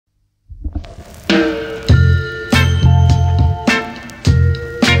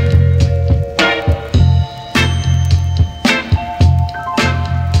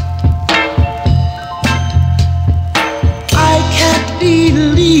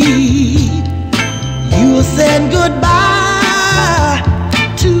believe you were saying goodbye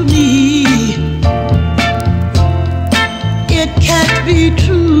to me. It can't be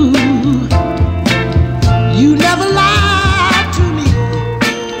true. You never lied to me.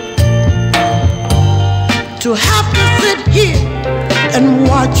 To have to sit here and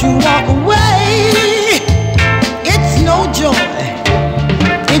watch you walk away, it's no joy.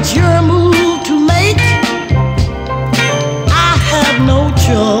 It's your move to make. I have no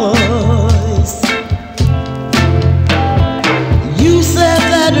choice. You said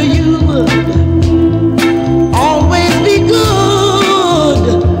that you would always be good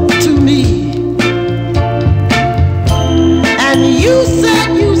to me, and you said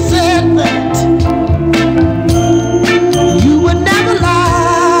that you would never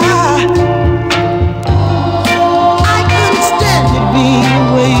lie. I couldn't stand it being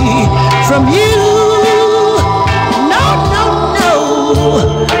away from you. No, no, no.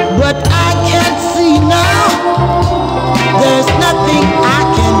 But I can't see now. There's nothing I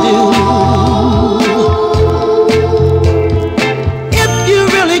can do. If you're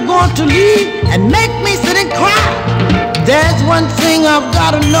really going to leave and make me sit and cry, there's one thing I've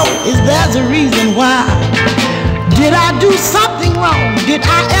got to know, is there's a reason why. Did I do something wrong? Did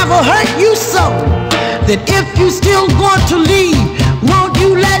I ever hurt you so that if you still want to leave, won't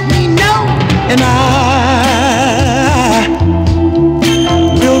you let me know? And I